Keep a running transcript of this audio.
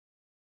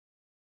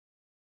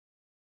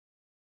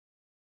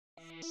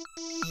Hello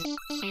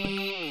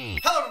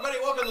everybody,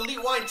 welcome to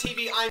Elite Wine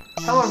TV.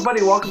 Hello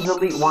everybody, welcome to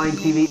Elite Wine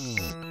TV.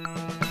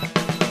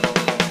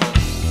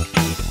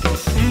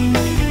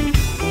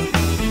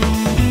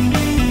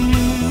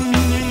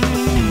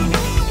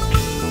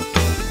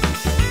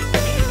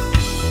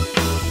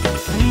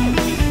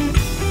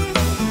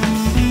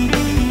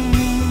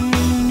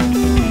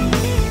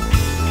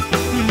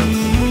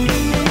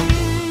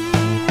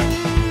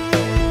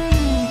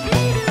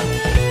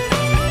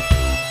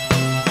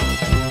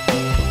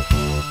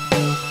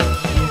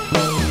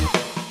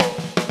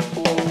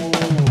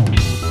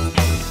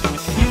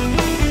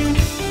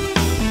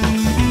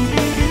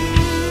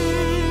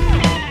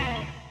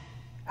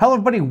 Hello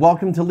everybody,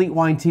 welcome to Elite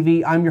Wine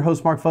TV. I'm your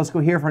host Mark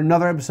Fusco here for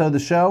another episode of the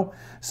show.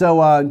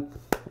 So, all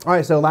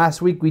right, so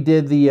last week we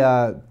did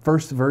the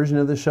first version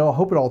of the show. I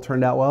hope it all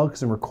turned out well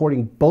because I'm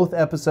recording both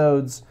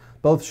episodes,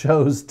 both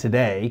shows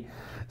today.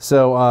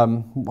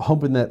 So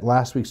hoping that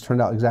last week's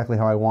turned out exactly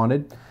how I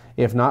wanted.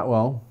 If not,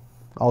 well,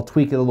 I'll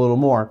tweak it a little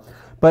more.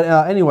 But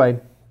anyway,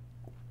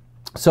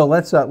 so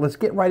let's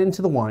get right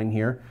into the wine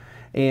here.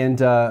 And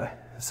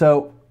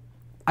so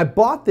I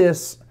bought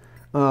this.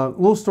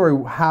 Little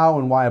story how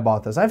and why I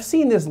bought this. I've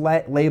seen this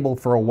label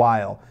for a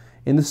while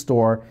in the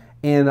store,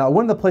 and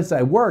one of the places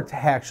I worked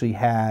actually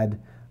had,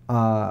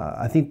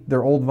 I think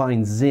their old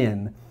vine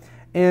Zin,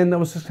 and I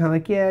was just kind of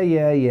like,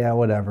 yeah,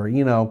 whatever,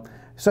 you know.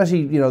 Especially,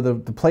 you know,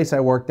 the place I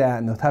worked at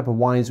and the type of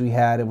wines we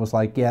had, it was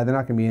like, yeah, they're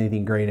not going to be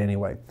anything great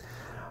anyway.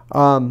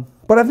 But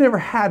I've never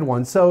had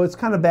one, so it's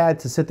kind of bad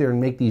to sit there and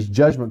make these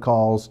judgment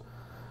calls,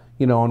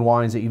 you know, on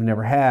wines that you've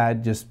never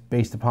had just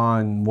based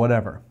upon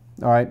whatever.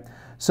 All right.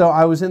 So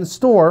I was in the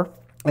store,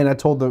 and I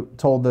told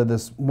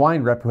this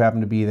wine rep who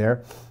happened to be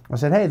there, I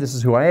said, hey, this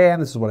is who I am,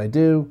 this is what I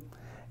do,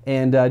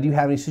 and do you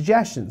have any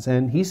suggestions?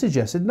 And he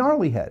suggested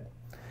Gnarly Head.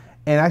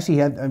 And actually,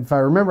 if I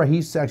remember,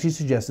 he actually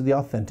suggested the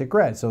Authentic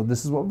Red. So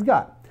this is what we've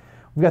got.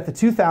 We've got the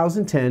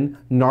 2010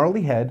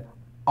 Gnarly Head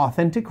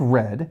Authentic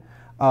Red.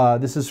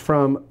 This is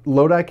from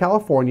Lodi,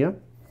 California.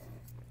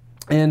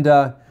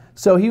 And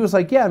so he was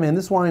like, yeah, man,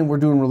 this wine we're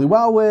doing really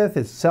well with,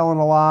 it's selling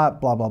a lot,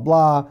 blah, blah,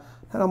 blah.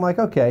 And I'm like,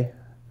 okay.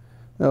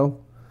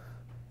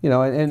 You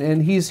know,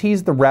 and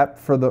he's the rep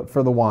for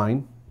the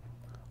wine.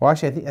 Well,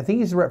 actually, I think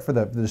he's the rep for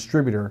the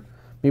distributor.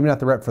 Maybe not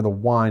the rep for the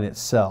wine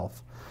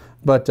itself,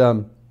 but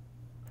you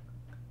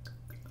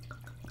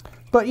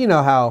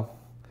know how,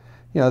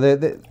 you know,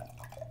 they're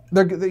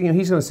you know,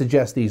 he's going to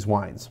suggest these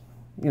wines.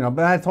 You know,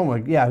 but I told him,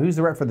 like, yeah, who's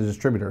the rep for the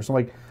distributor? So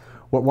I'm like,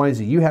 what wines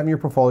do you have in your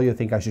portfolio you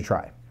think I should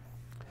try?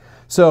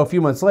 So a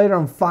few months later,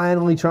 I'm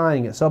finally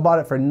trying it. So I bought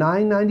it for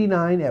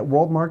 $9.99 at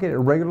World Market. It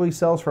regularly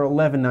sells for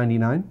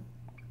 $11.99.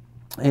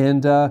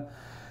 And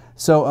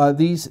so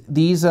these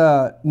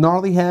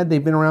Gnarly Head,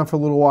 they've been around for a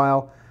little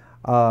while.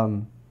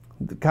 Kind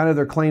of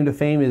their claim to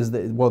fame is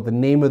that, well, the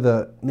name of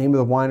the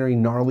winery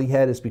Gnarly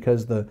Head is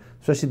because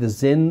especially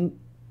the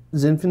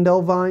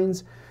Zinfandel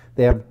vines,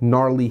 they have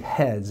gnarly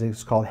heads.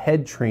 It's called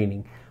head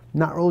training.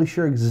 Not really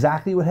sure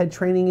exactly what head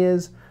training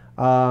is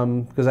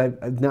because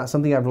not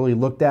something I've really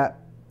looked at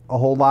a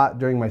whole lot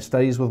during my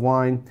studies with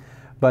wine.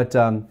 But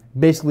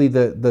basically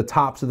the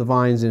tops of the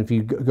vines, and if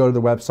you go to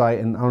the website,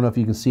 and I don't know if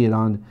you can see it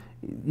on,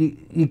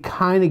 you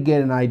kind of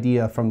get an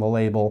idea from the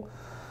label.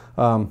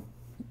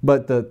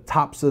 But the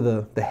tops of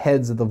the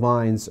heads of the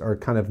vines are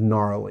kind of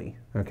gnarly,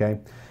 okay?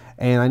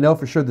 And I know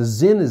for sure the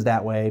Zin is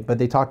that way, but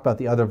they talked about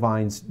the other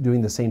vines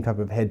doing the same type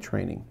of head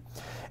training.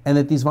 And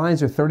that these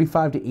vines are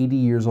 35 to 80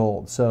 years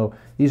old. So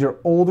these are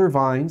older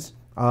vines,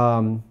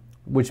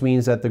 which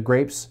means that the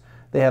grapes,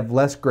 they have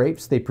less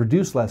grapes, they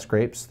produce less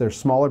grapes, they're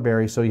smaller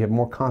berries, so you have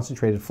more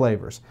concentrated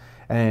flavors.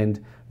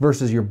 And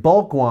versus your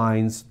bulk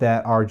wines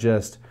that are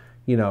just,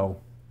 you know,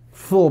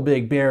 full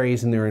big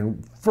berries and they're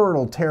in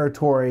fertile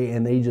territory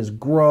and they just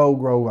grow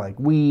like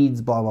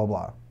weeds, blah, blah,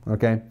 blah,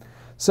 okay?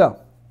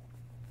 So,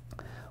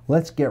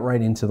 let's get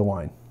right into the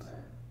wine.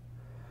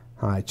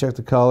 All right, check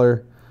the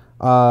color.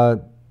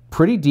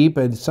 Pretty deep,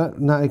 it's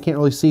not, I can't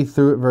really see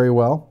through it very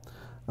well.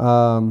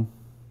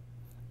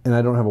 And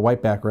I don't have a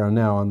white background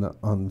now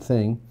on the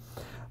thing,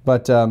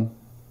 but I'm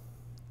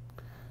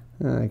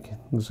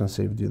just gonna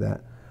save do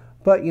that.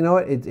 But you know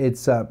what?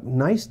 It's a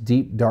nice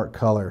deep dark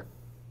color.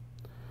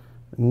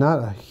 Not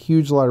a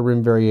huge lot of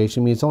rim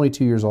variation. I mean, it's only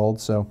 2 years old,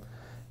 so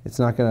it's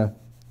not gonna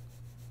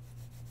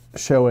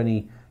show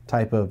any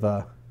type of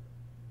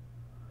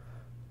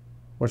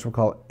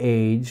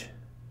age.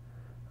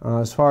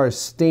 As far as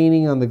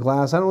staining on the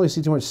glass, I don't really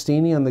see too much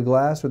staining on the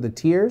glass or the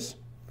tears,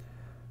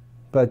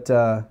 but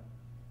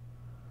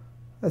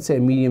I'd say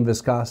a medium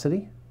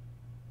viscosity.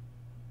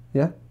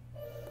 Yeah.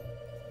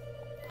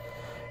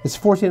 It's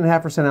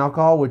 14.5%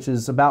 alcohol, which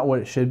is about what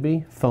it should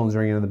be. Phone's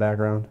ringing in the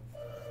background.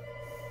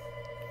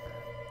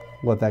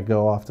 Let that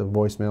go off to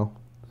voicemail. All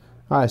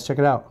right, let's check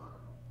it out.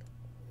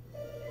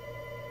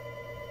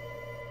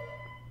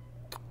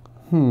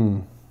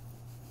 Smells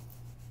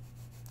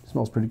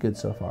pretty good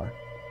so far.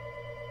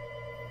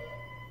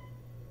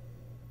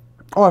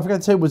 Oh, I forgot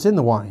to say what's in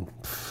the wine.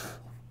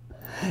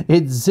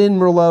 It's Zin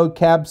Merlot,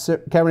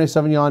 Cabernet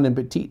Sauvignon, and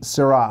Petit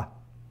Syrah.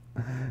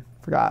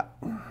 Forgot.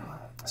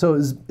 So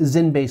it's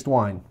Zin-based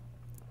wine.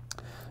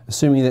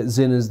 Assuming that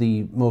Zin is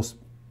the most,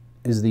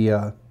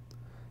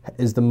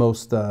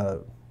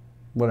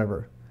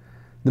 whatever,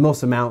 the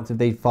most amount, if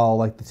they follow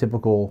like the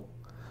typical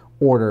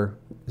order,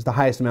 is the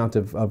highest amount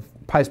of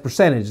highest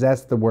percentage.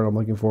 That's the word I'm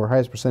looking for.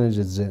 Highest percentage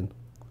is Zin.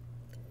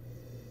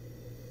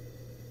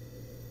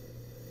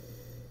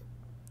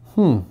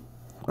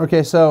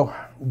 Okay, so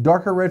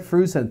darker red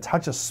fruits and a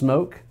touch of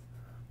smoke.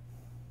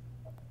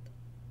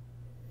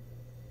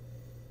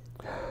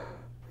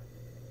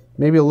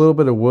 Maybe a little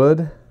bit of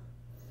wood.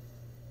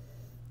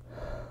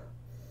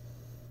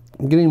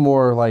 I'm getting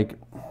more like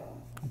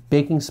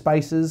baking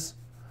spices,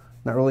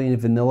 not really any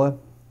vanilla.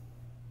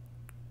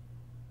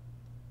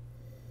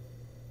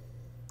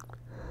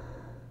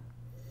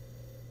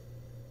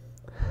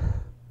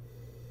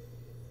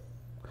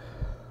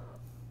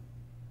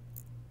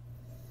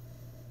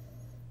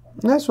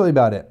 And that's really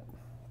about it.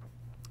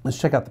 Let's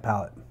check out the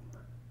palate.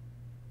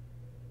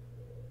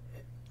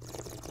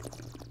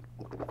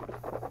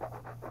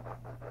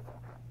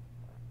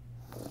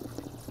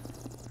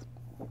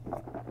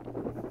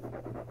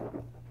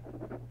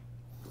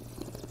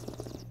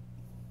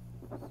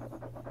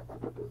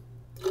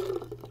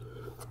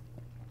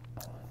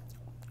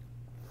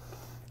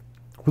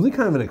 Really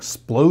kind of an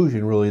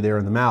explosion really there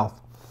in the mouth.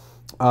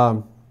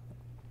 Some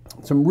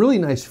really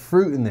nice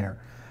fruit in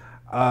there.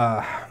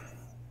 I'm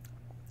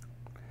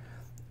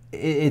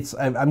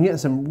getting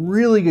some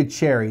really good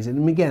cherries.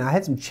 And again, I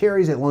had some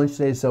cherries at lunch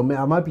today, so man,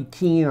 I might be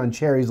keen on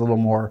cherries a little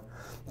more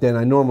than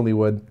I normally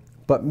would.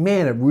 But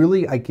man, I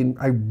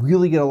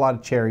really get a lot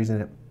of cherries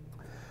in it.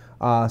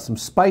 Some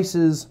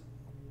spices.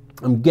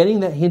 I'm getting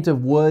that hint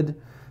of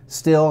wood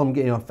still. I'm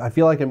getting, I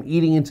feel like I'm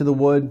eating into the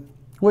wood,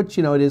 which,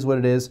 it is what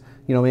it is.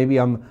 Maybe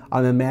I'm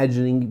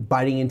imagining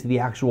biting into the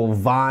actual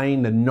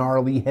vine, the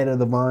gnarly head of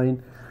the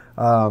vine,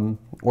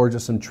 or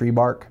just some tree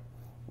bark.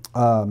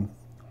 But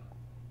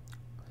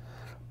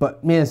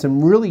man,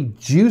 some really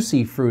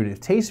juicy fruit.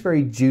 It tastes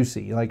very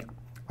juicy. Like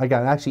I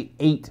actually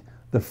ate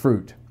the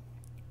fruit.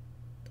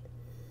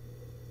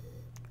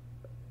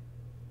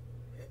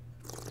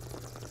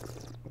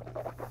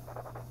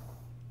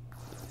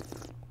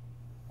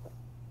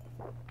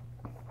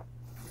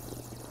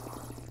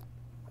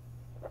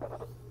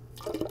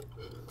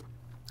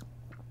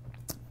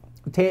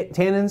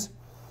 Tannins,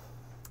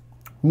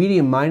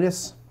 medium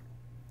minus,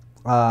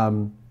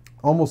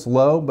 almost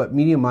low, but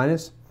medium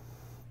minus.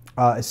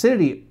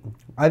 Acidity,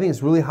 I think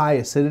it's really high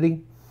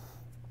acidity,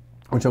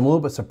 which I'm a little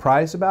bit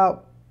surprised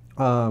about.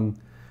 I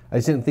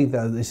just didn't think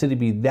the acidity would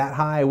be that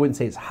high. I wouldn't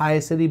say it's high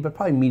acidity, but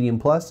probably medium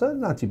plus, so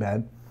not too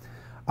bad.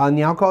 On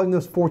the alcohol, in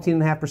those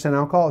 14.5%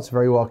 alcohol, it's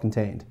very well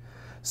contained.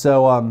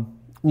 So, I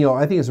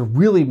think it's a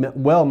really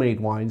well-made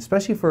wine,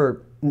 especially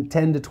for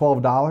 $10 to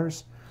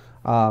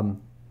 $12.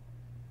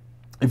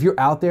 If you're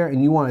out there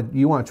and you want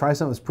to try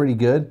something that's pretty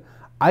good,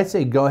 I'd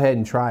say go ahead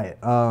and try it.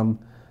 I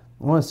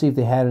want to see if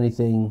they had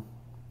anything.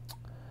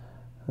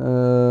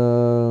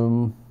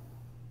 I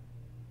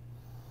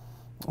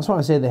just want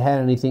to say if they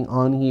had anything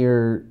on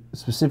here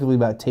specifically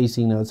about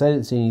tasting notes. I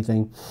didn't see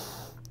anything.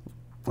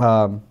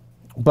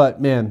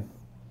 But man,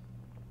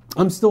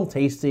 I'm still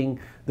tasting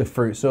the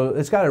fruit. So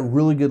it's got a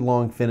really good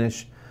long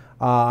finish.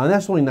 And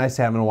that's really nice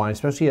to have in a wine,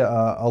 especially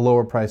a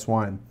lower priced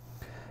wine.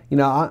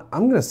 I'm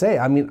going to say,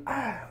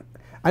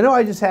 I know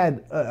I just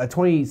had a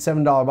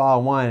 $27 bottle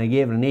of wine. I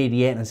gave it an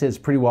 88 and I said it's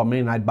pretty well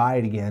made and I'd buy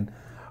it again.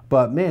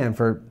 But man,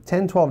 for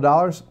 $10,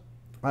 $12,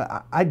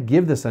 I'd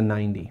give this a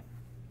 90.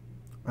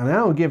 I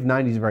don't give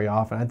 90s very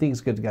often. I think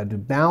it's good to got to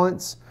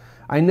balance.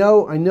 I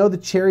know the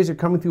cherries are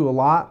coming through a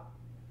lot,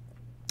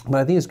 but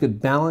I think it's good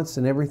balance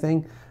and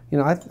everything.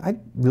 I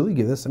really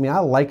give this. I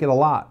like it a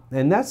lot,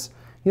 and that's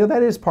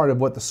that is part of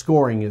what the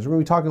scoring is.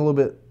 We're going to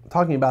be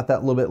talking about that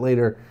a little bit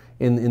later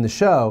in the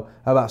show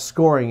about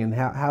scoring and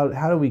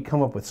how do we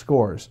come up with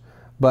scores.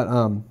 But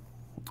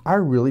I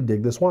really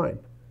dig this wine.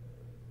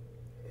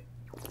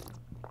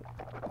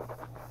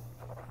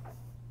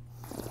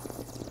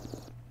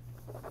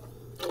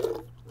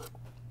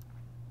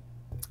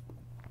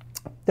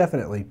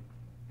 Definitely.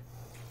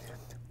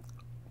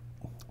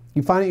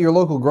 You find it at your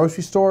local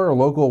grocery store or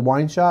local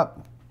wine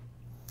shop,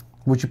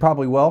 which you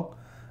probably will.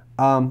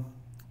 I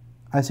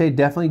say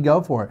definitely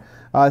go for it.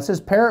 It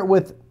says pair it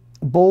with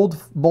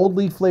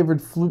boldly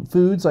flavored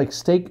foods like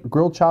steak,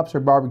 grilled chops, or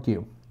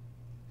barbecue.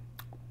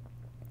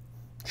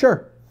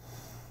 Sure.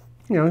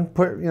 I don't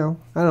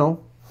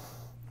know.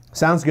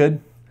 Sounds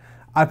good.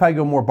 I'd probably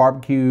go more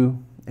barbecue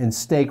and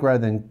steak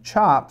rather than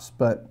chops,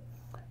 but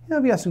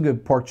if you got some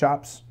good pork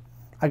chops,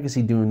 I can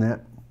see doing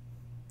that.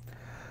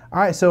 All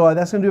right, so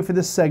that's going to do it for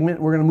this segment.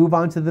 We're going to move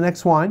on to the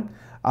next wine.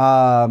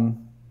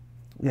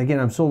 Again,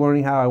 I'm still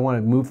learning how I want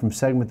to move from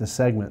segment to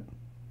segment.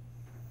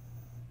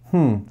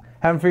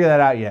 Haven't figured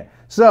that out yet.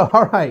 So,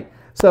 all right.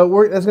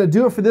 So that's going to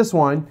do it for this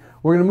wine.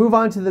 We're going to move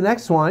on to the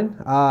next wine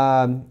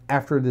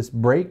after this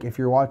break. If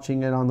you're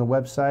watching it on the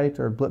website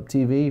or Blip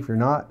TV, if you're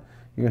not,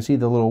 you're going to see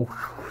the little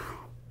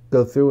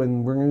go through,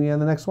 and we're going to be on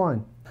the next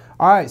wine.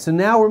 All right, so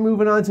now we're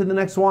moving on to the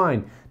next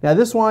wine. Now,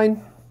 this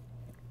wine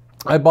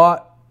I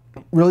bought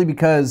really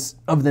because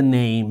of the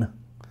name.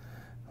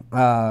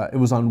 It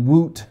was on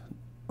Woot,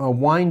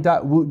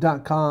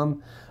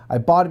 wine.woot.com. I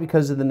bought it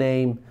because of the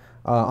name.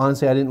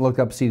 Honestly, I didn't look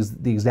up to see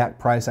the exact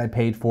price I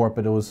paid for it,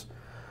 but it was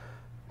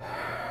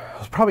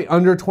probably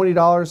under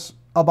 $20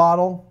 a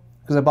bottle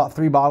because I bought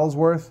 3 bottles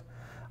worth.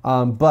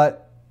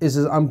 But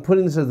I'm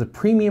putting this as a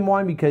premium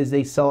wine because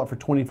they sell it for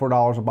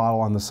 $24 a bottle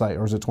on the site,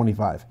 or is it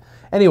 $25?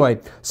 Anyway,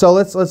 so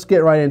let's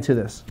get right into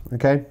this,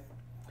 okay?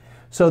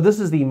 So this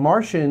is the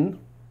Martian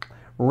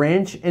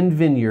Ranch and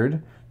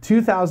Vineyard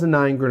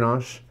 2009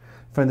 Grenache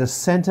from the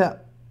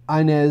Santa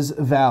Ynez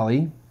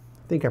Valley.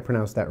 I think I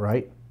pronounced that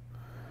right.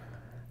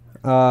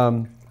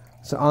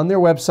 So on their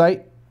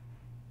website,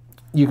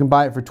 you can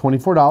buy it for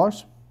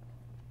 $24,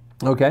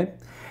 okay?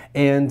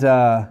 And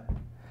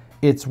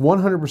it's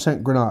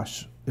 100%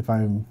 Grenache, if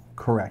I'm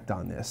correct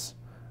on this,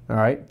 all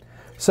right?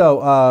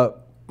 So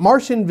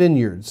Martian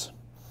Vineyards.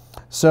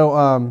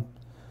 So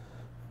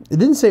it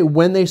didn't say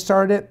when they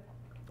started it,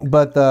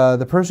 but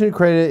the person who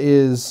created it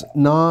is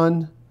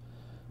Non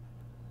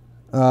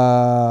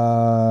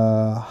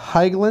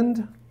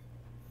Heigland.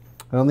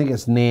 I don't think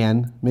it's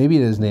Nan. Maybe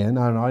it is Nan.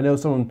 I don't know. I know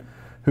someone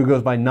who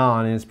goes by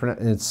Non, and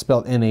it's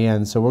spelled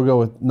N-A-N, so we'll go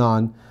with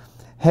Non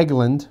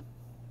Heigland.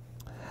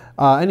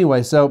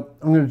 Anyway, so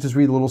I'm going to just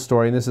read a little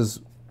story, and I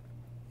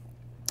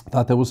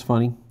thought that was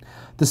funny.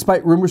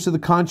 Despite rumors to the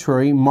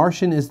contrary,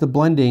 Martian is the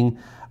blending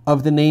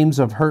of the names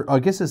of her, I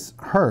guess it's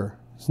her,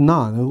 it's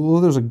Non.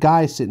 Well, there's a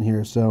guy sitting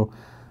here, so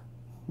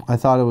I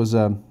thought it was,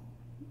 they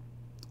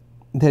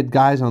had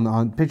guys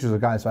on pictures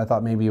of guys, so I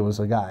thought maybe it was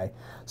a guy.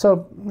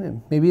 So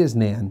maybe it's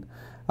Nan.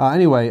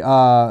 Anyway,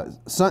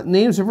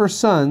 names of her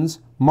sons,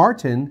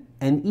 Martin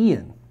and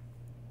Ian.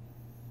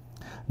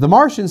 The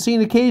Martian,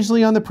 seen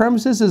occasionally on the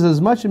premises, is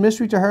as much a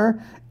mystery to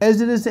her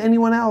as it is to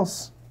anyone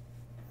else.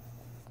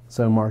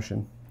 So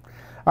Martian.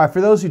 All right,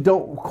 for those who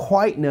don't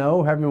quite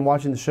know, haven't been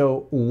watching the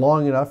show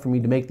long enough for me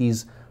to make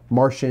these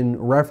Martian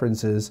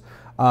references,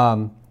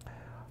 on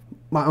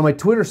my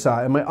Twitter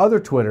side, and my other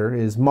Twitter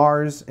is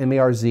Mars,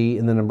 M-A-R-Z,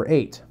 and the number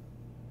 8.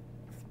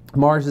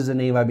 Mars is a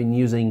name I've been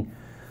using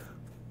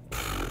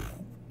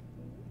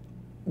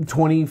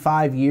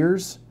 25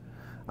 years.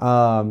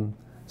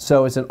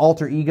 So it's an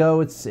alter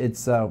ego. It's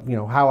you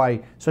know, how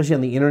I, especially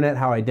on the internet,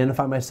 how I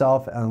identify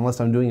myself, unless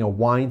I'm doing a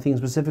wine thing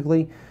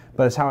specifically,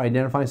 but it's how I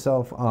identify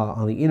myself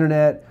on the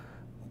internet,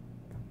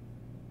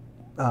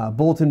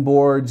 bulletin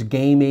boards,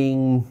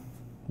 gaming,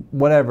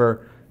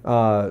 whatever.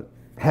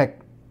 Heck,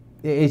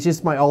 it's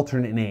just my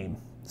alternate name.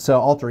 So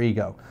alter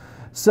ego.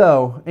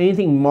 So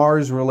anything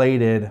Mars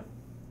related,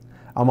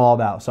 I'm all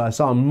about. So I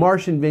saw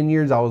Martian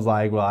Vineyards. I was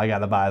like, well, I got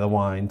to buy the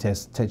wine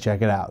to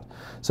check it out.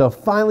 So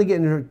finally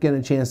getting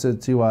a chance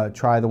to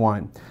try the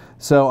wine.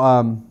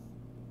 So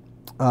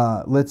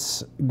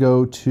let's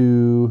go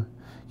to,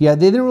 yeah,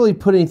 they didn't really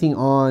put anything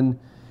on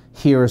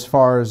here as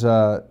far as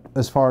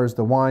the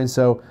wine.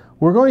 So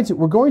we're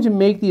going to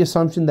make the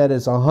assumption that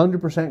it's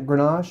 100%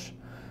 Grenache,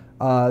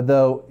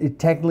 though it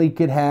technically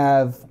could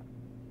have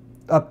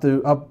up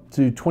to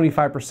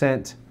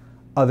 25%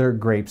 other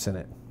grapes in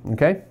it.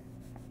 Okay.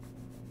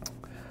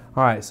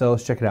 All right, so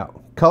let's check it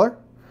out. Color.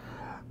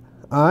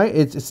 All right,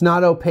 it's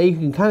not opaque. You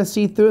can kind of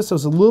see through it, so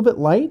it's a little bit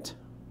light.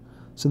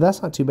 So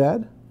that's not too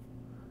bad.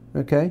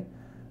 Okay,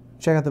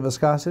 check out the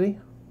viscosity.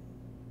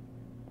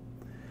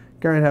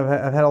 Granted,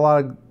 I've had a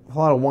lot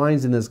of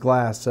wines in this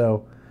glass,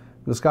 so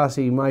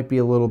viscosity might be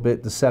a little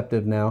bit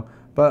deceptive now.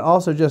 But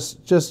also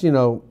just you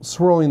know,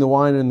 swirling the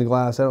wine in the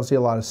glass, I don't see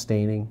a lot of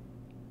staining.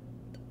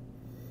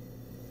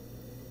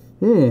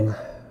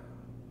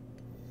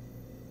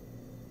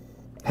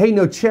 Hey,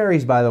 no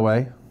cherries, by the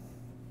way.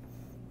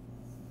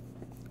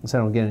 Unless I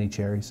don't get any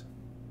cherries.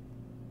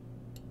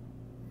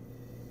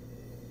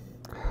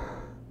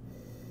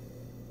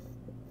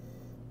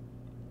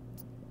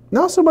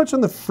 Not so much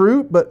on the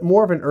fruit, but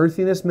more of an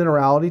earthiness,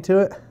 minerality to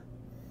it.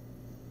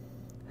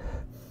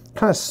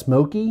 Kind of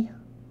smoky.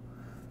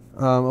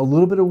 A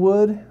little bit of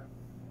wood.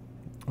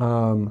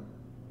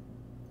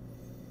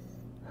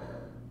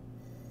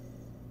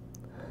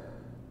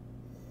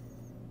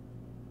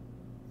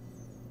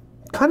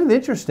 Kind of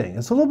interesting.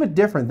 It's a little bit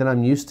different than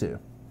I'm used to.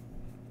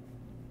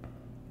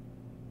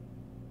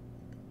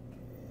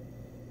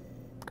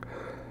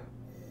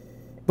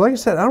 But like I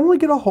said, I don't really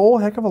get a whole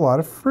heck of a lot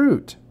of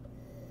fruit.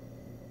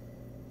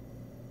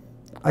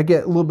 I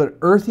get a little bit of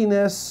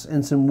earthiness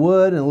and some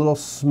wood and a little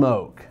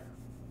smoke.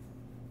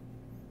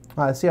 All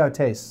right, let's see how it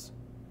tastes.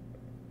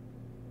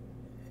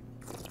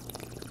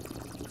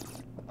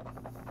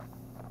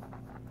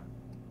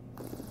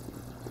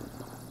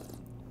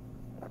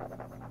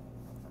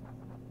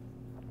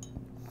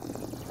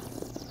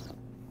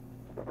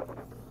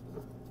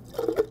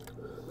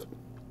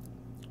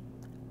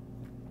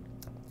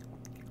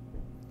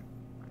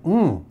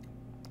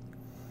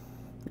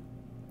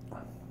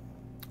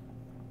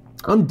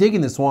 I'm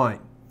digging this wine.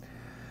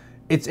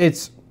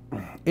 It's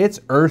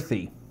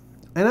earthy.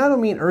 And I don't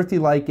mean earthy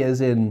like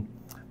as in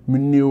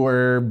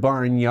manure,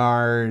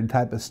 barnyard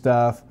type of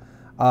stuff,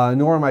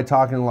 nor am I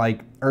talking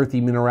like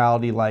earthy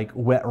minerality like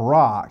wet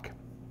rock.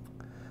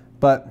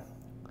 but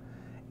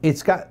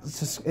it's got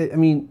just, I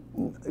mean,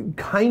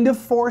 kind of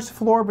forest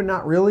floor, but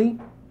not really.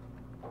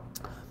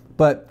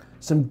 But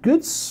some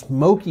good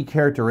smoky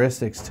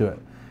characteristics to it.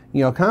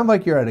 You know, kind of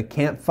like you're at a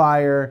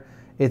campfire.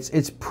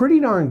 It's pretty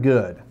darn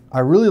good. I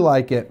really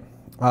like it.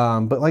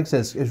 But like I said,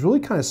 it's really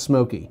kind of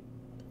smoky.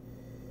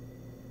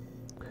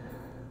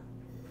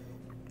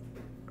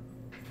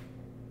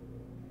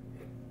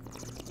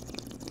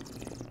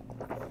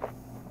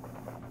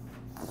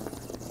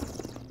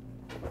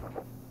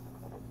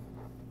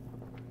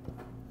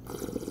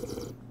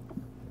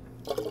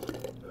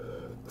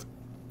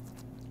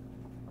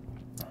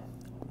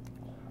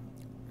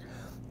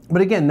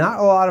 But again, not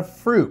a lot of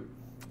fruit.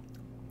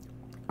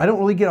 I don't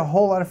really get a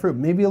whole lot of fruit.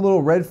 Maybe a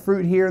little red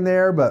fruit here and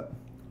there, but...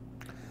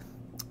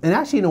 And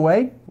actually, in a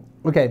way...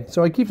 Okay,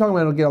 so I keep talking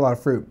about I don't get a lot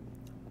of fruit.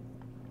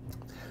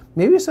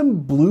 Maybe some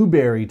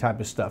blueberry type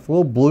of stuff. A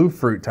little blue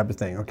fruit type of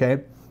thing, okay?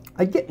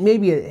 I get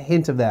maybe a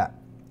hint of that.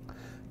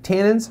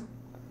 Tannins,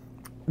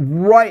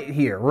 right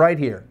here, right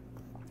here.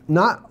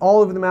 Not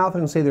all over the mouth.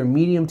 I'm going to say they're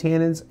medium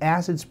tannins.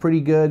 Acid's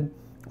pretty good.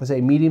 I say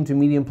medium to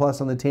medium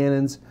plus on the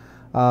tannins.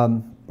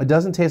 It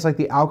doesn't taste like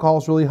the alcohol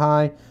is really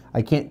high.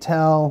 I can't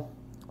tell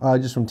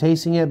just from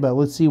tasting it, but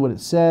let's see what it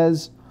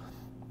says.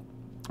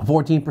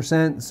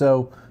 14%,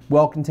 so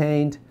well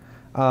contained.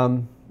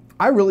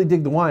 I really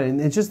dig the wine, and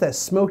it's just that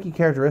smoky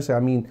characteristic. I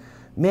mean,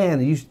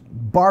 man, you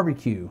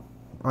barbecue.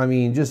 I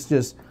mean, just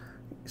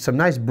some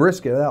nice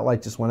brisket. That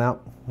light just went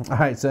out. All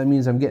right, so that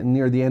means I'm getting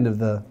near the end of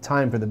the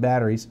time for the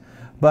batteries.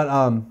 But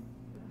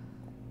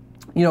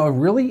you know,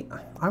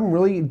 I'm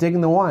really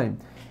digging the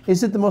wine.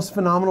 Is it the most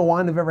phenomenal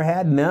wine I've ever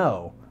had?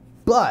 No,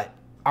 but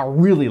I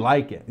really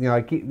like it. You know,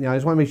 I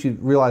just want to make you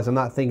realize I'm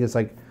not thinking it's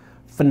like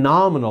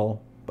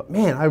phenomenal, but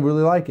man, I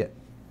really like it.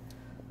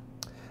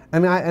 I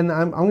mean,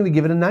 I'm going to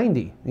give it a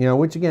 90. You know,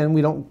 which again,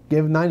 we don't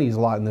give 90s a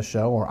lot in this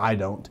show, or I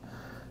don't.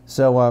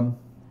 So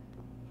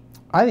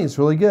I think it's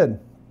really good.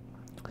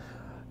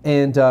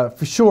 And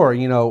for sure,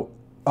 you know,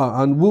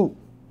 on Woot,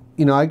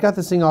 you know, I got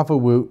this thing off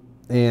of Woot,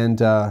 and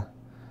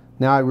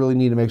now I really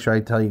need to make sure I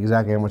tell you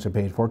exactly how much I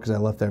paid for, because I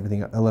left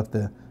everything. I left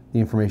the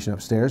information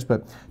upstairs.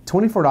 But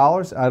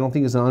 $24, I don't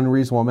think is an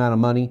unreasonable amount of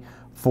money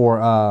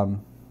for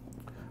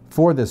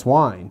this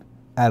wine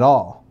at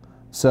all.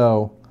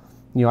 So,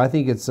 you know, I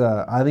think it's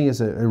a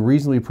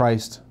reasonably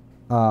priced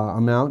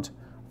amount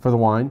for the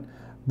wine.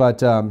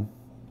 But you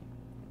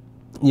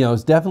know,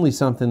 it's definitely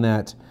something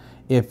that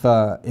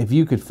if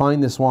you could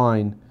find this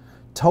wine,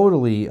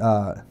 totally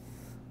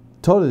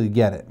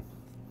get it.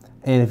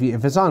 And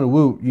if it's on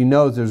Woot, you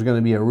know there's going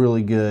to be a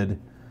really good,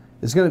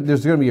 there's going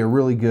to be a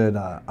really good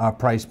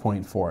price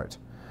point for it.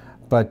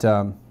 But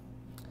and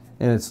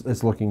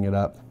it's looking it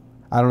up.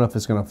 I don't know if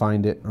it's going to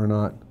find it or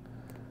not.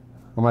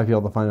 I might be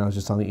able to find out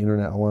just on the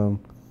internet alone.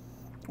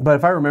 But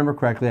if I remember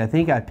correctly, I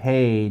think I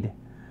paid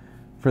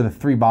for the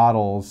 3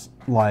 bottles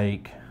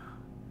like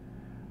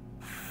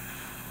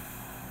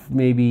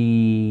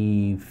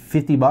maybe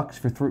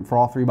 $50 for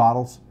all 3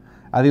 bottles.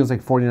 I think it was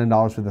like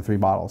 $49 for the 3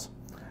 bottles.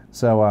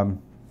 So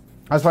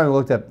I was finally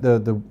looked at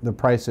the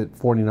price at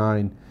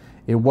 $49.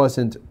 It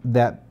wasn't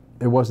that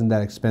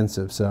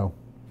expensive. So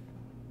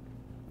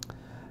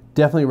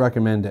definitely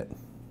recommend it.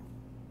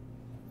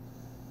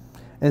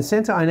 And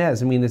Santa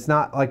Ynez, I mean, it's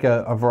not like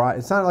a variety.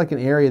 It's not like an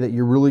area that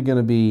you're really going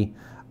to be.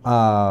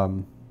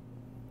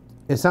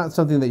 It's not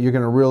something that you're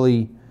going to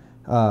really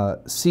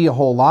see a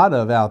whole lot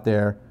of out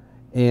there.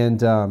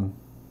 And man,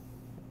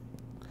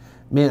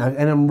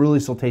 and I'm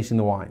really still tasting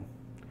the wine,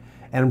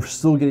 and I'm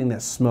still getting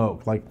that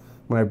smoke. Like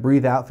when I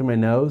breathe out through my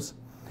nose,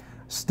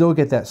 still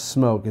get that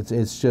smoke.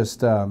 It's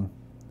just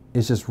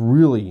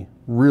really,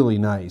 really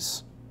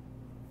nice.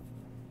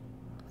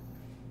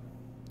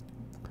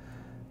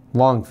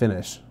 Long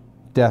finish,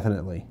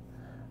 definitely.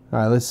 All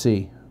right, let's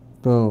see.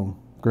 Boom,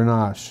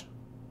 Grenache.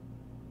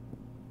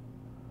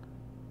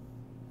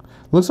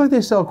 Looks like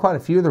they sell quite a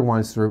few of their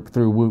wines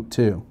through Woot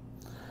too.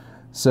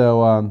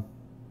 So I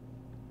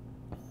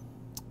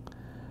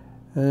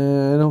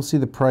don't see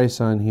the price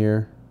on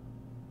here.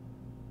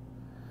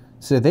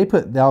 So they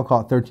put the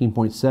alcohol at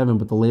 13.7,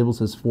 but the label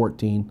says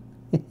 14.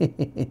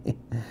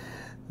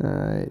 All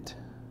right.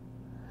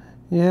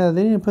 Yeah,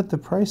 they didn't put the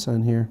price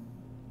on here.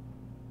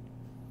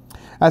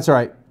 That's all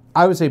right.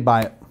 I would say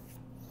buy it.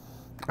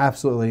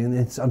 Absolutely,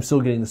 and I'm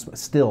still getting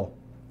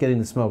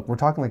the smoke. We're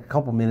talking like a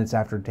couple minutes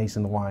after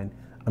tasting the wine.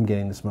 I'm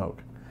getting the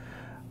smoke.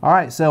 All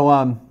right, so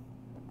I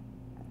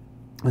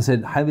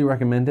said highly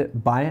recommend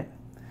it. Buy it,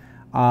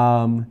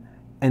 and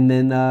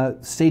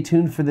then stay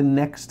tuned for the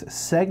next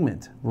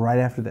segment right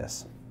after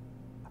this.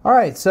 All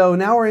right, so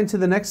now we're into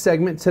the next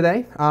segment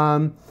today.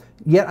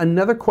 Yet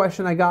another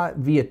question I got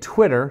via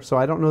Twitter. So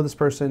I don't know this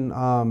person.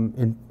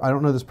 I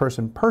don't know this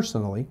person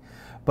personally,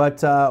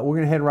 but we're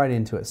gonna head right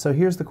into it. So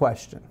here's the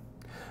question.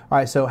 All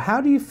right, so how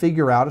do you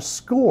figure out a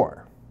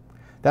score?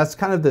 That's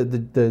kind of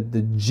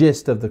the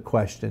gist of the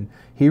question.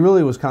 He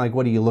really was kind of like,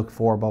 what do you look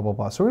for, blah, blah,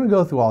 blah. So we're going to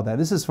go through all that.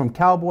 This is from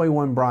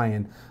Cowboy1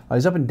 Brian.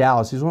 He's up in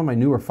Dallas. He's one of my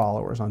newer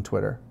followers on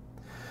Twitter.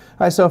 All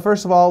All right, so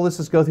first of all, let's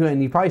just go through it.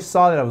 And you probably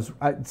saw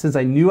that since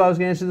I knew I was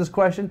going to answer this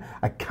question,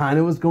 I kind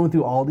of was going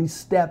through all these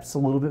steps a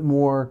little bit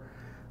more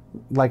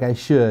like I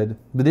should.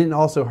 But it didn't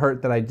also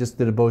hurt that I just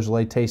did a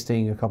Beaujolais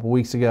tasting a couple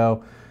weeks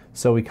ago.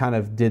 So we kind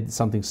of did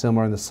something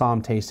similar in the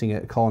Somme tasting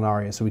at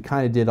Culinaria. So we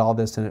kind of did all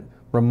this, and it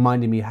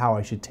reminded me how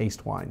I should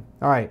taste wine.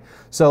 All right,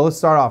 so let's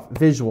start off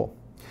visual.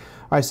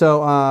 All right,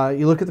 so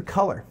you look at the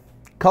color.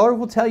 Color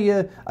will tell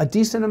you a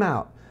decent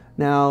amount.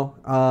 Now,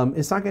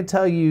 it's not going to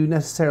tell you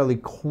necessarily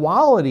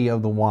quality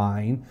of the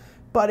wine,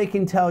 but it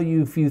can tell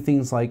you a few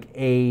things like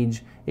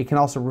age. It can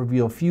also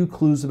reveal a few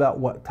clues about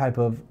what type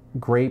of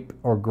grape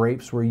or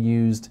grapes were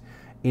used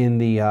in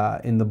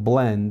the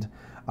blend.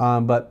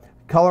 But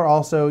color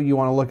also, you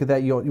want to look at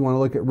that. You want to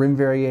look at rim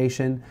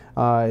variation,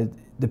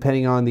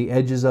 depending on the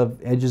edges of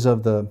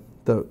the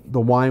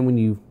wine. When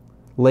you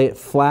lay it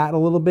flat a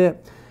little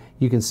bit,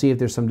 you can see if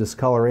there's some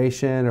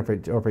discoloration, or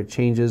if it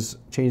changes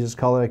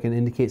color. It can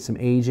indicate some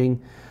aging.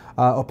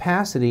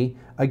 Opacity,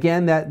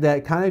 again,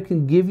 that kind of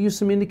can give you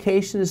some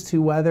indication as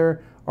to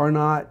whether or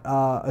not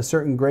a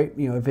certain grape,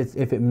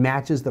 if it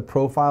matches the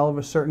profile of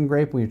a certain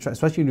grape when you're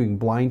especially doing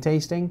blind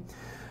tasting.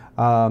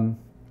 Or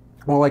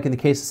like in the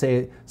case of,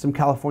 say, some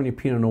California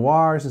Pinot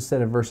Noirs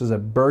versus a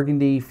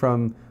Burgundy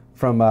from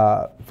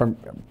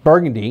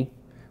Burgundy,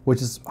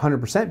 which is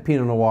 100%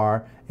 Pinot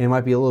Noir, and it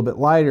might be a little bit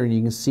lighter, and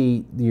you can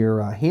see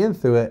your hand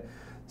through it.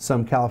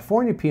 Some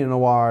California Pinot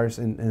Noirs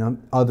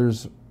and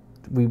others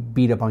we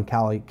beat up on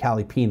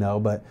Cali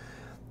Pinot, but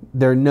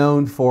they're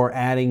known for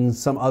adding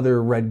some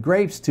other red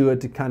grapes to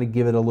it to kind of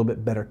give it a little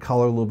bit better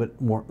color, a little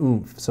bit more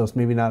oomph. So it's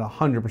maybe not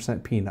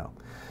 100%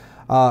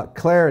 Pinot.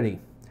 Clarity,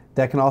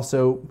 that can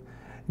also,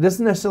 it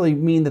doesn't necessarily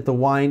mean that the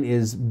wine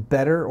is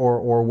better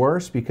or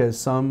worse, because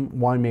some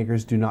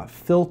winemakers do not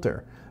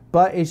filter.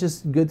 But it's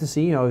just good to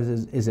see,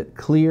 is it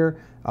clear?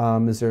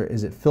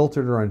 Is it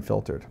filtered or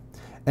unfiltered?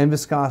 And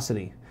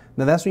viscosity.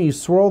 Now that's when you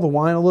swirl the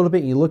wine a little bit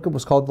and you look at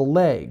what's called the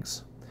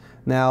legs.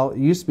 Now, it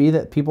used to be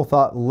that people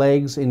thought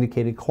legs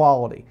indicated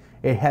quality.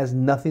 It has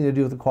nothing to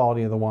do with the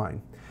quality of the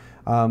wine.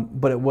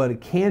 But what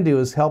it can do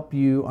is help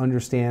you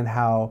understand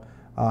how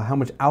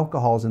much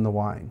alcohol is in the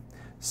wine.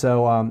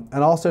 So,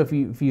 and also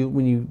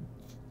when you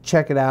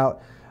check it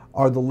out,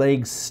 are the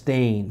legs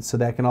stained? So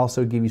that can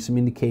also give you some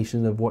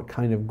indication of what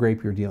kind of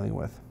grape you're dealing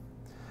with.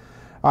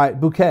 All right,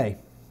 bouquet.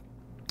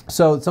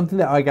 So it's something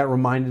that I got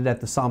reminded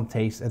at the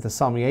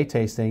sommelier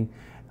tasting,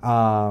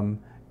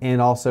 and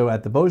also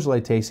at the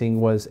Beaujolais tasting,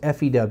 was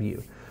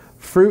FEW,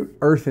 fruit,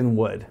 earth, and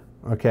wood.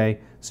 Okay,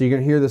 so you're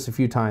going to hear this a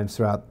few times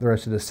throughout the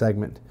rest of this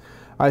segment.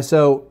 All right,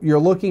 so you're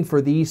looking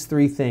for these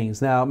three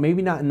things. Now,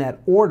 maybe not in that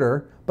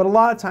order, but a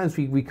lot of times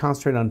we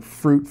concentrate on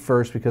fruit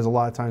first, because a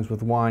lot of times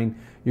with wine,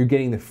 you're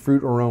getting the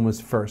fruit aromas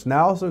first. And that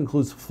also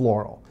includes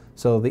floral.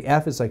 So the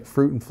F is like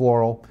fruit and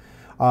floral.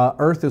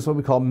 Earth is what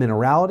we call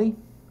minerality,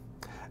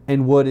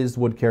 and wood is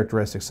wood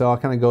characteristics. So I'll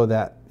kind of go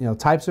that,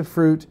 types of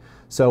fruit.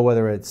 So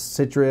whether it's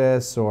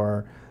citrus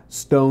or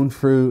stone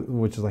fruit,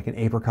 which is like an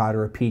apricot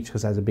or a peach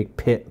because it has a big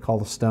pit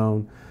called a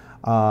stone.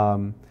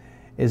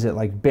 Is it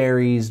like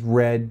berries,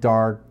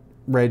 dark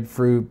red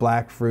fruit,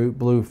 black fruit,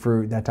 blue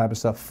fruit, that type of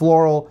stuff.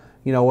 Floral,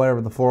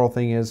 whatever the floral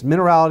thing is.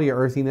 Minerality or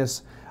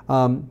earthiness.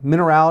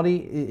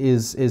 Minerality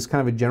is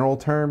kind of a general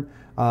term.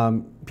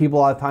 People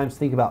a lot of times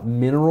think about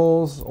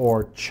minerals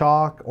or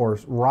chalk or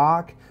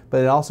rock,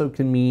 but it also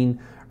can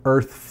mean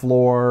earth,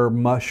 floor,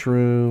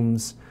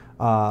 mushrooms,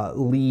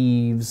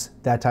 leaves,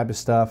 that type of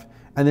stuff.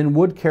 And then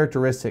wood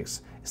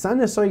characteristics. It's not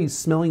necessarily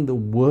smelling the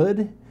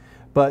wood,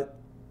 but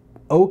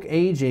oak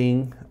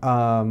aging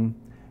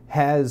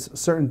has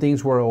certain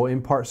things where it will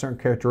impart certain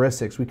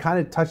characteristics. We kind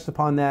of touched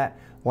upon that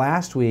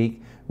last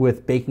week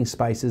with baking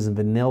spices and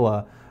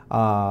vanilla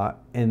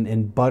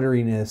and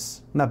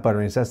butteriness. Not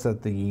butteriness, that's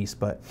not the yeast,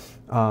 but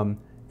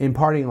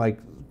imparting like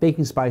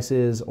baking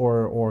spices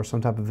or some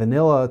type of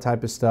vanilla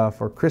type of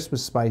stuff or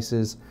Christmas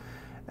spices.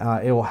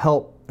 It will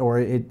help, or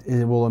it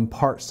will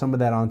impart some of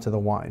that onto the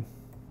wine.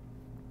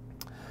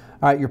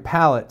 All right, your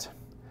palate.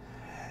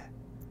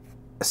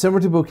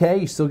 Similar to bouquet,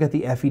 you still get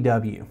the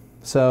FEW.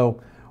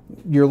 So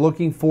you're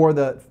looking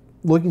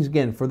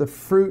again for the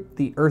fruit,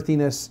 the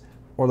earthiness,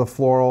 or the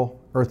floral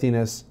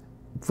earthiness,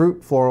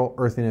 fruit, floral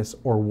earthiness,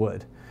 or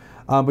wood.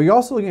 But you're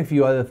also looking at a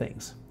few other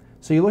things.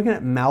 So you're looking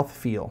at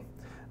mouthfeel.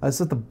 This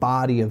is the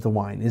body of the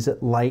wine. Is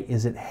it light?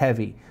 Is it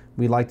heavy?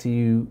 We like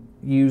to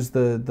use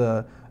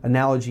the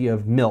analogy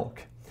of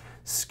milk.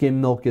 Skim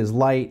milk is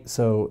light,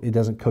 so it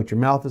doesn't coat your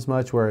mouth as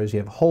much, whereas you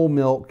have whole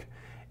milk,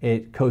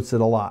 it coats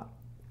it a lot.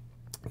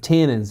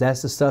 Tannins,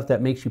 that's the stuff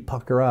that makes you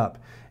pucker up.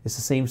 It's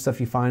the same stuff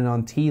you find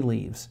on tea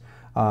leaves.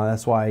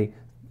 That's why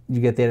you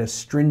get that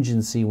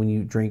astringency when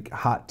you drink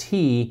hot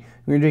tea.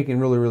 When you're drinking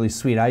really, really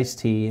sweet iced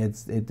tea,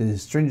 the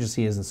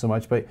astringency isn't so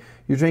much, but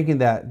you're drinking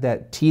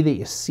that tea that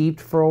you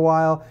steeped for a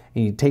while,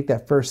 and you take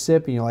that first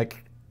sip, and you're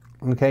like,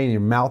 okay, and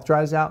your mouth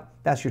dries out.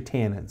 That's your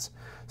tannins.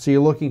 So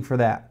you're looking for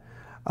that.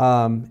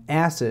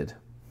 Acid,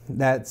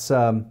 that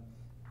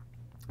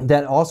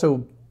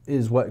also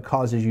is what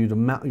causes you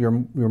to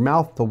your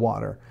mouth to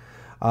water.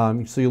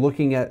 So you're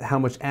looking at how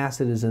much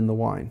acid is in the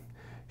wine.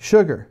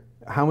 Sugar.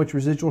 How much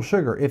residual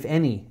sugar, if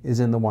any,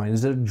 is in the wine?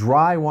 Is it a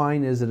dry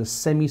wine? Is it a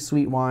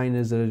semi-sweet wine?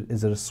 Is it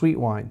a sweet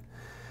wine?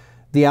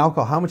 The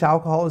alcohol. How much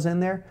alcohol is in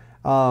there?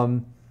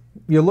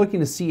 You're looking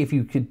to see if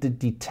you could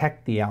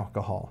detect the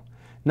alcohol.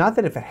 Not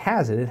that if it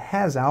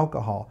has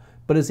alcohol,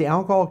 but is the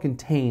alcohol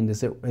contained?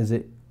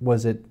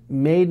 Was it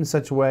made in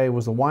such a way?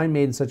 Was the wine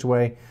made in such a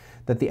way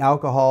that the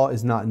alcohol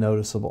is not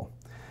noticeable?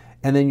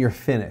 And then your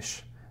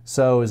finish.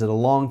 So is it a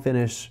long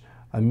finish,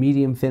 a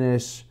medium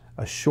finish,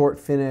 a short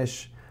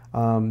finish?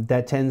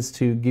 That tends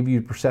to give you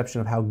a perception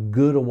of how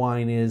good a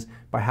wine is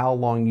by how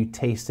long you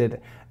taste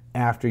it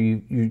after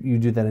you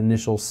do that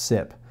initial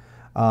sip.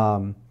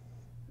 I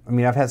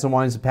mean, I've had some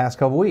wines the past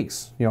couple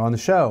weeks, on the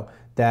show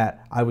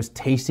that I was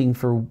tasting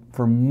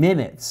for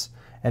minutes,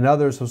 and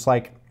others was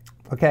like,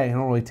 okay, I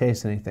don't really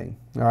taste anything.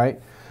 All right,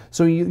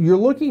 so you're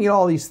looking at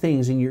all these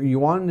things, and you're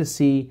wanting to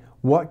see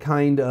what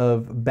kind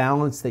of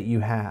balance that you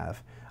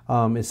have.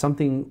 Is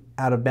something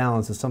out of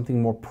balance? Is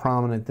something more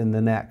prominent than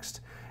the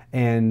next?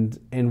 And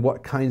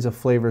what kinds of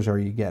flavors are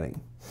you getting?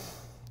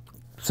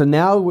 So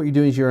now what you're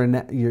doing is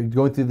you're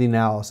going through the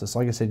analysis.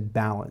 Like I said,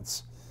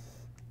 balance.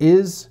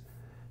 Is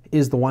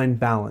the wine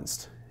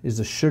balanced? Is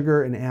the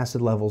sugar and acid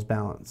levels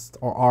balanced?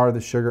 Or are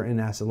the sugar and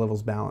acid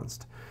levels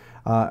balanced?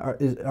 Are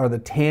the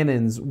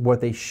tannins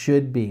what they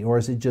should be? Or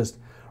is it just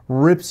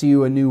rips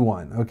you a new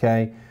one,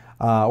 okay?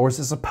 Or is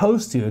it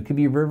supposed to? It could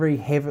be a very, very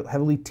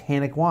heavily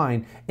tannic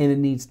wine and it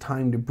needs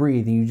time to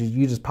breathe. And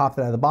you just pop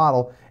it out of the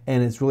bottle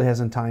and it really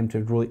hasn't time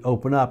to really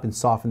open up and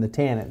soften the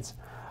tannins.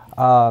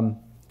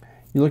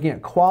 You're looking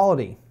at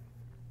quality.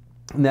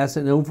 And that's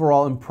an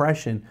overall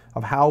impression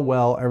of how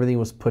well everything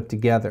was put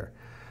together.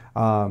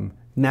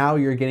 Now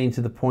you're getting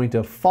to the point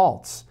of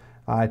faults.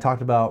 I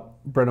talked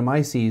about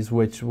Brettanomyces,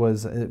 which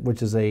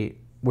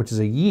is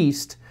a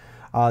yeast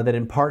that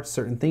imparts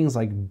certain things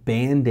like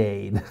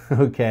Band-Aid,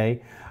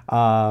 okay,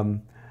 or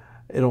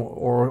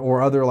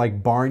other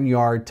like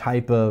barnyard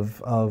type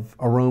of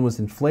aromas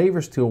and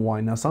flavors to a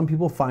wine. Now some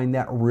people find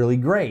that really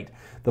great.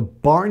 The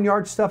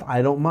barnyard stuff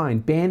I don't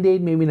mind.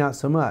 Band-Aid maybe not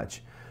so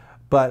much,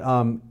 but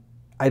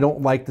I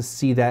don't like to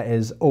see that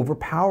as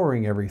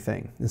overpowering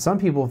everything. And some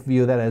people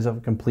view that as a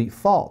complete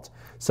fault.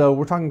 So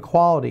we're talking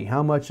quality.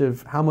 How much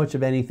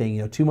of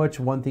anything? Too much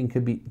of one thing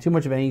could be too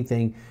much of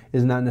anything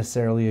is not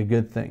necessarily a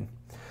good thing.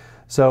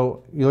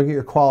 So you look at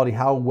your quality.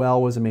 How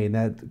well was it made?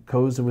 That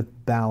goes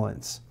with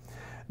balance.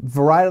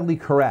 Varietally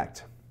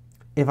correct.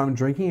 If I'm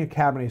drinking a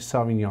Cabernet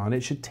Sauvignon,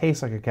 it should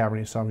taste like a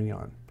Cabernet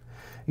Sauvignon.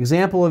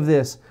 Example of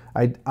this,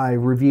 I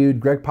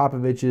reviewed Greg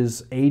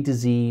Popovich's A to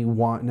Z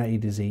wine, not A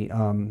to Z,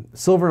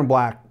 Silver and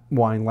Black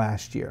wine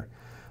last year.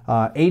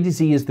 A to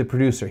Z is the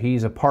producer.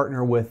 He's a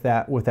partner with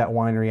that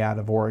winery out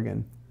of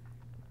Oregon.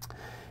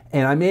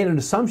 And I made an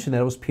assumption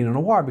that it was Pinot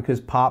Noir because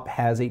Pop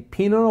has a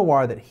Pinot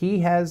Noir that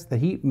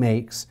he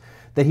makes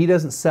that he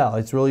doesn't sell.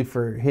 It's really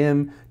for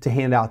him to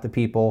hand out to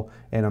people.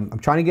 And I'm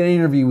trying to get an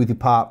interview with you,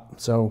 Pop.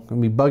 So I'm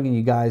going to be bugging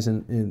you guys,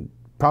 and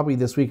probably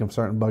this week I'm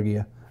starting to bug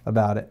you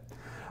about it.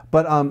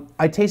 But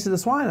I tasted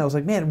this wine, and I was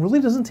like, man, it really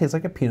doesn't taste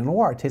like a Pinot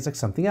Noir. It tastes like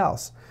something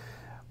else.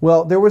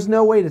 Well, there was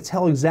no way to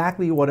tell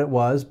exactly what it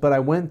was, but I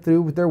went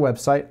through with their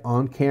website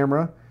on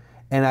camera,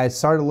 and I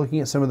started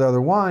looking at some of the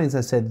other wines.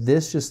 I said,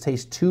 this just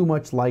tastes too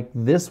much like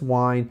this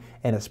wine,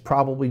 and it's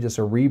probably just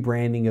a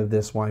rebranding of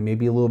this wine.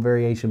 Maybe a little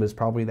variation, but it's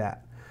probably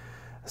that.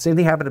 Same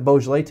thing happened at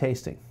Beaujolais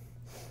tasting.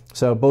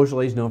 So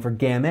Beaujolais is known for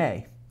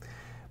Gamay.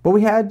 But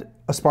we had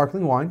a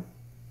sparkling wine.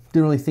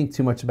 Didn't really think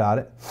too much about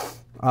it.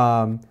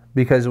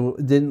 Because I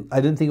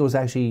didn't think it was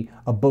actually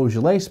a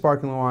Beaujolais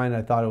sparkling wine.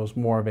 I thought it was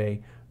more of a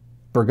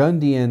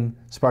Burgundian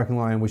sparkling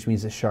wine, which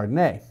means it's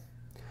Chardonnay.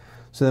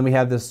 So then we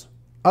have this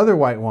other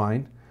white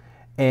wine,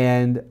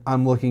 and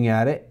I'm looking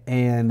at it,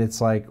 and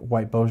it's like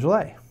white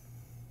Beaujolais.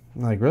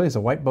 I'm like, really? It's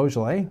a white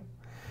Beaujolais?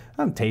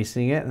 I'm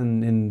tasting it,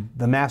 and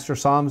the master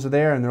somms are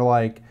there, and they're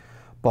like,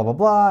 blah, blah,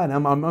 blah, and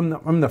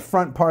I'm the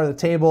front part of the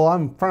table,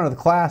 I'm in front of the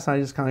class, and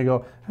I just kind of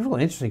go, that's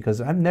really interesting, because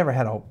I've never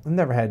had a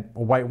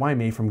white wine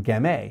made from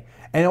Gamay.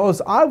 And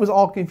I was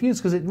all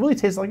confused, because it really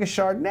tastes like a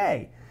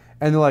Chardonnay.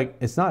 And they're like,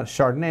 it's not a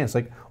Chardonnay. It's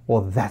like,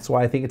 well, that's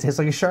why I think it tastes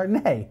like a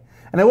Chardonnay.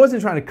 And I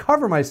wasn't trying to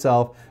cover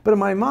myself, but in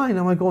my mind,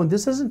 I'm like going,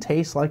 this doesn't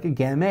taste like a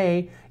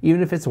Gamay,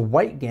 even if it's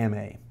white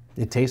Gamay.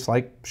 It tastes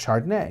like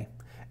Chardonnay.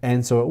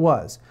 And so it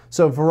was.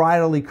 So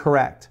varietally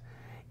correct.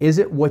 Is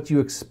it what you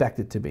expect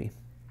it to be?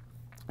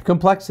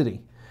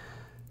 Complexity.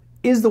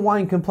 Is the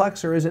wine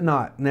complex or is it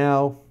not?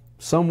 Now,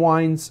 some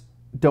wines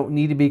don't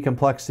need to be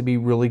complex to be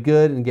really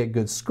good and get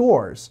good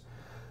scores.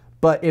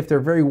 But if they're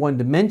very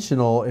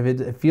one-dimensional, if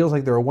it feels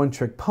like they're a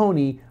one-trick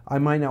pony, I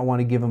might not want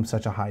to give them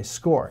such a high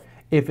score.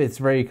 If it's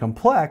very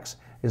complex,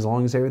 as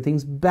long as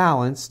everything's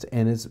balanced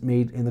and it's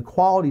made and the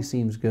quality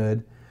seems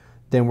good,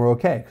 then we're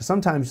okay. Because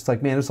sometimes it's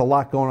like, man, there's a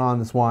lot going on in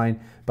this wine,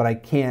 but I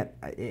can't,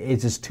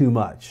 it's just too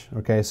much.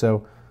 Okay,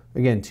 so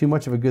again, too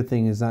much of a good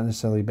thing is not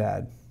necessarily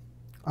bad.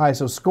 All right,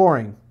 so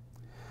scoring.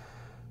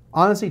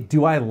 Honestly,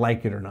 do I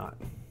like it or not?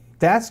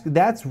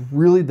 That's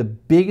really the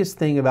biggest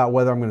thing about how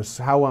I'm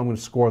going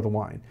to score the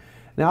wine.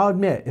 Now I'll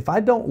admit, if I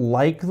don't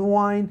like the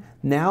wine,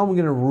 now I'm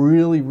gonna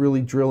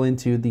really drill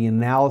into the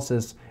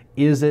analysis.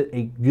 Is it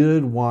a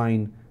good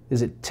wine?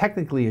 Is it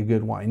technically a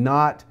good wine?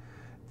 Not,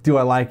 do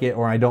I like it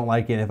or I don't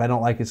like it? If I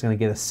don't like it, it's gonna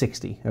get a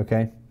 60,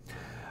 okay?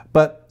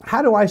 But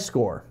how do I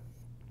score?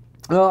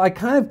 Well, I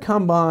kind of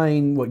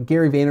combine what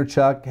Gary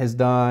Vaynerchuk has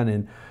done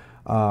and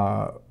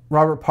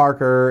Robert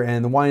Parker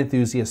and the Wine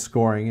Enthusiast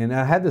scoring. And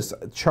I had this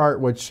chart,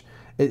 which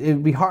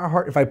it'd be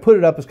hard, if I put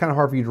it up, it's kind of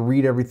hard for you to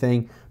read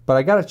everything. But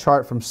I got a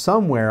chart from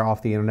somewhere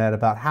off the internet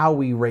about how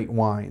we rate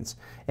wines.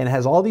 And it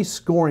has all these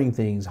scoring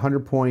things,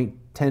 100 point,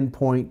 10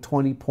 point,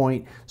 20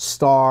 point,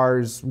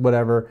 stars,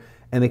 whatever.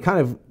 And they kind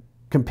of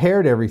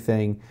compared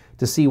everything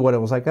to see what it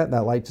was like. That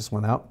light just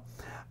went out.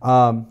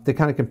 To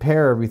kind of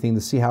compare everything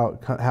to see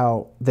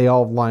how they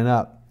all line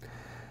up.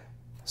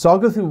 So I'll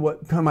go through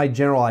what kind of my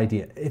general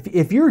idea.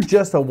 If you're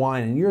just a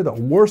wine and you're the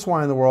worst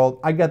wine in the world,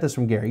 I got this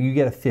from Gary, you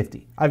get a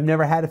 50. I've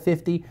never had a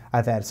 50.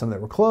 I've had some that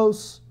were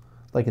close,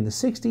 like in the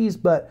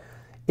 60s, but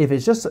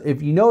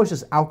if you know it's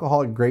just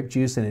alcoholic grape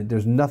juice and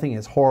there's nothing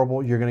as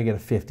horrible, you're gonna get a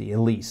 50 at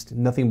least,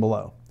 nothing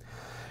below.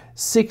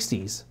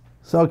 60s.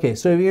 So okay,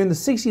 so if you're in the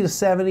 60 to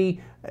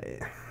 70,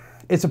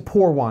 it's a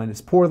poor wine.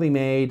 It's poorly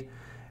made.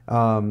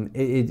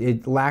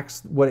 It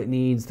lacks what it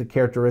needs, the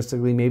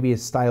characteristically. Maybe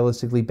it's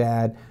stylistically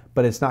bad,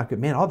 but it's not good.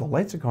 Man, all the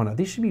lights are going out.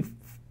 These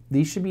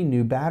should be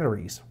new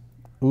batteries.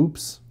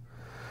 Oops.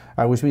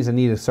 All right, which means I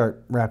need to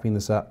start wrapping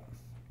this up.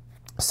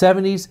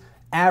 70s,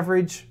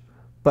 average,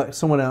 but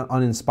somewhat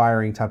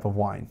uninspiring type of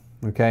wine.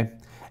 Okay.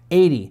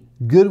 80,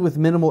 good with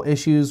minimal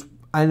issues.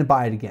 I'm gonna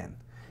buy it again.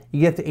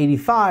 You get to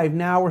 85,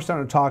 now we're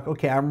starting to talk,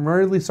 okay, I'm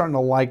really starting to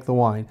like the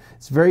wine.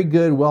 It's very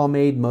good, well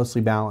made,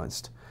 mostly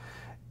balanced.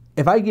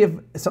 If I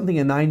give something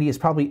a 90, it's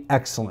probably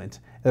excellent.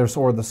 There's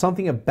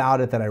something about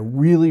it that I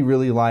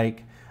really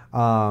like,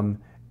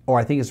 or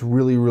I think it's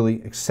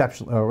really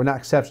exceptional, or not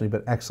exceptionally,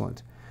 but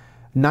excellent.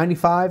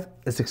 95,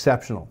 it's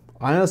exceptional.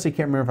 I honestly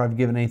can't remember if I've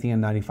given anything a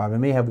 95. I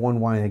may have one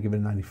wine that I give it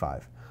a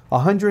 95.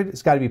 100,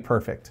 it's got to be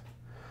perfect.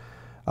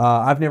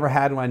 I've never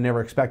had one, I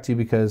never expect to,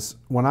 because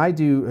when I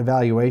do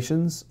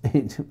evaluations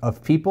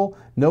of people,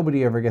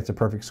 nobody ever gets a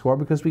perfect score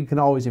because we can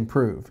always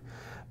improve.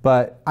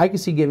 But I can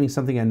see giving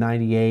something a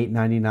 98,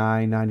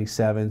 99,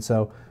 97.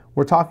 So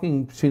we're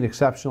talking between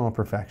exceptional and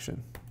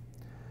perfection.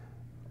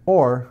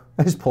 Or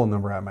I just pull a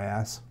number out of my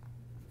ass.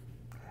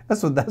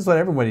 That's what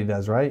everybody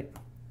does, right?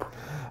 All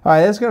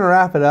right, that's going to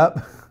wrap it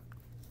up.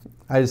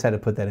 I just had to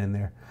put that in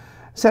there.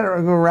 So I'm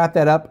going to wrap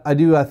that up. I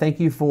do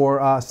thank you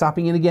for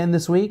stopping in again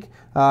this week.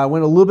 I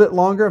went a little bit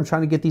longer. I'm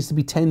trying to get these to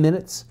be 10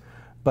 minutes.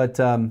 But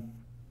I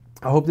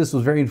hope this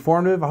was very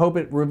informative. I hope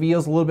it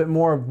reveals a little bit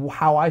more of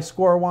how I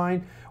score a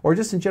wine, or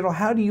just in general,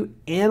 how do you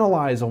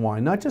analyze a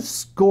wine? Not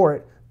just score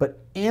it, but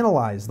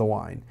analyze the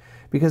wine.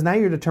 Because now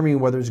you're determining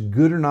whether it's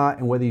good or not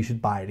and whether you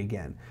should buy it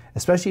again.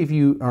 Especially if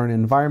you are in an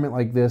environment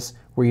like this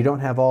where you don't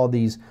have all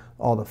the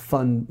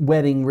fun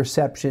wedding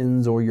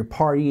receptions, or you're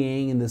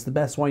partying and this is the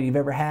best wine you've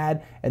ever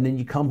had, and then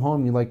you come home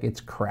and you're like, it's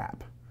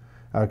crap.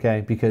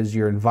 Okay, because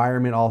your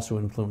environment also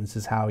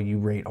influences how you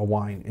rate a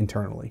wine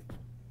internally.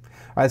 All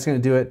right, that's going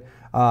to do it.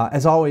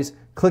 As always,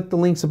 click the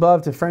links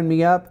above to friend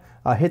me up.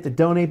 Hit the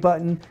donate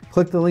button.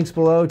 Click the links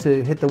below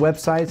to hit the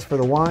websites for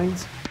the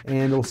wines.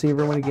 And we'll see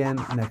everyone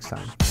again next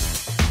time.